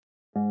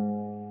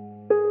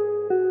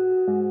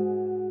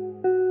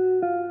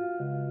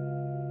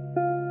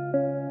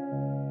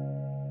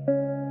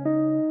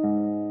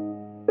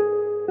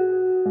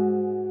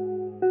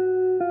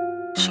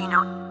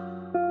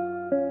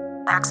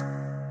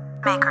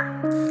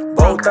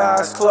Both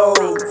eyes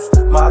closed,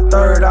 my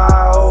third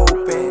eye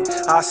open.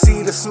 I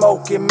see the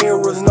smoke and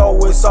mirrors, know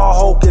it's all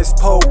hocus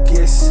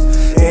pocus.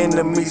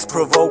 Enemies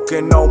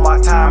provoking, know my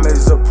time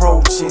is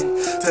approaching.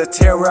 To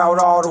tear out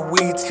all the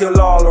weeds, kill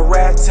all the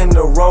rats and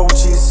the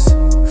roaches.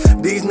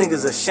 These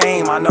niggas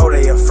ashamed, I know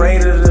they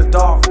afraid of the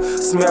dark.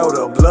 Smell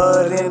the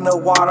blood in the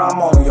water,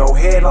 I'm on your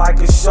head like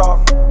a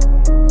shark.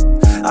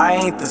 I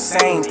ain't the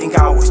same, think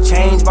I was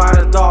changed by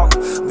the dark.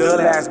 The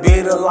last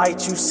bit of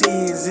light you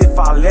see is if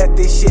I let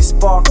this shit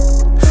spark.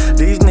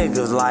 These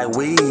niggas like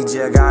weed,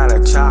 you gotta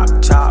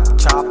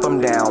chop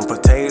them down.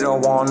 Potato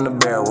on the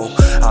barrel,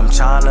 I'm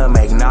tryna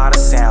make not a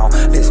sound.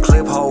 This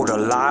clip hold a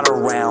lot of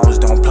rounds,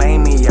 don't play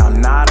me, I'm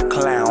not a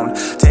clown.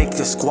 Take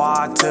your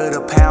squad to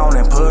the pound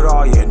and put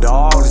all your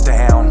dogs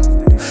down.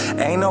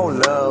 Ain't no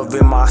love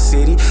in my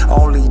city,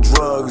 only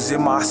drugs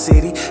in my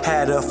city.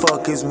 How the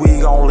fuck is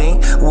we gon'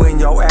 link when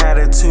your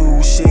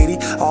attitude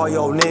shitty? All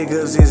your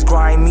niggas is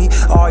grimy,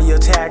 all your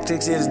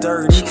tactics is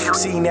dirty.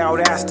 See now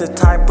that's the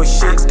type of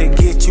shit to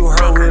get you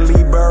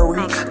hurriedly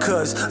buried.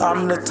 Cause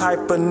I'm the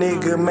type of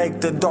nigga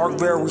make the dark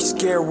very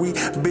scary.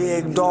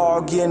 Big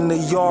dog in the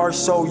yard,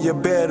 so you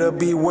better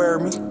beware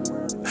me.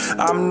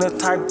 I'm the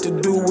type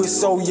to do it,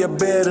 so you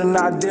better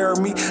not dare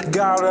me.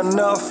 Got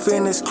enough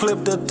in this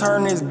clip to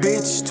turn this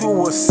bitch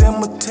to a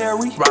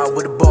cemetery. Ride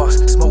with the boss,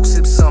 smoke,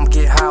 sip some,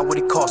 get high, what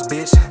it cost,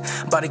 bitch.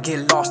 About to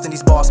get lost in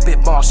these bars,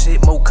 spit ball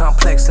shit, more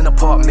complex than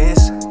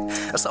apartments.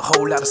 That's a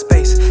whole lot of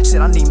space.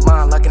 Shit, I need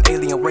mine like an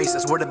alien race.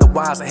 That's word of the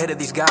wise, ahead of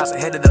these guys,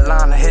 ahead of the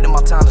line, ahead of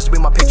my time. Just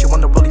read my picture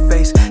on the rolly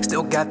face.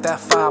 Still got that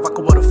 5, I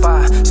could water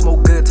 5.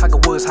 Smoke good, Tiger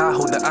Woods high,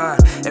 hold the iron.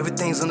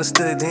 Everything's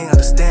understood, they ain't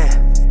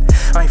understand.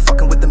 I ain't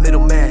fucking with the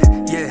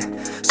middleman, yeah.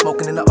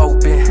 Smoking in the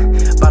open,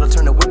 about to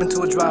turn the whip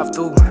into a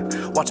drive-through.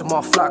 Watch them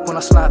all flock when I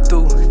slide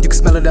through. You can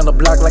smell it down the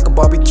block like a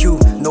barbecue.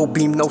 No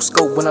beam, no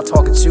scope when I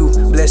talk at you.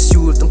 Bless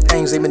you if them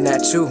things aiming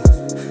at you.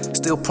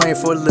 Still praying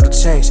for a little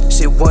change.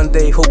 Shit, one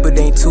day, hope it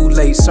ain't too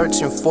late.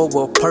 Searching for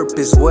a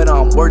purpose, what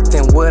I'm worth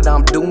and what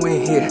I'm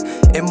doing here.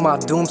 Am I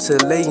doomed to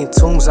lay in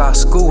tombs? I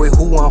school it,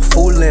 who I'm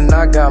fooling.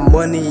 I got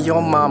money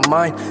on my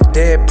mind,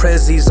 dead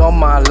prezzies on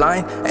my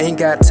line. Ain't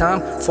got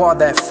time for all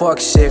that fuck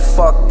shit.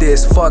 Fuck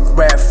this, fuck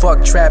rap,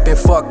 fuck trapping,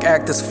 fuck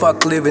actors,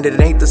 fuck living. It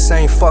ain't the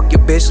same. Fuck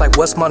your bitch, like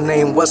what's my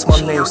name? What's my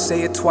name?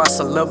 Say it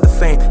twice, I love the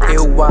fame.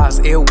 Ill wise,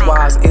 ill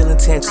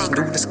intentions,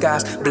 new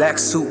disguise. Black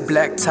suit,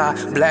 black tie,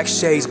 black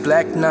shades,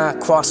 black nine.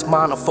 Cross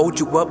mine, I'll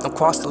fold you up, don't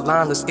cross the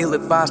line. That's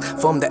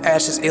ill-advised, from the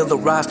ashes, ill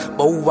arise.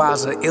 More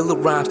wiser, iller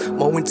rhymes,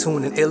 more in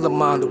tune and iller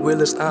mind. The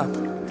realest I'm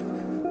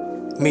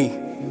me,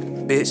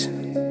 bitch.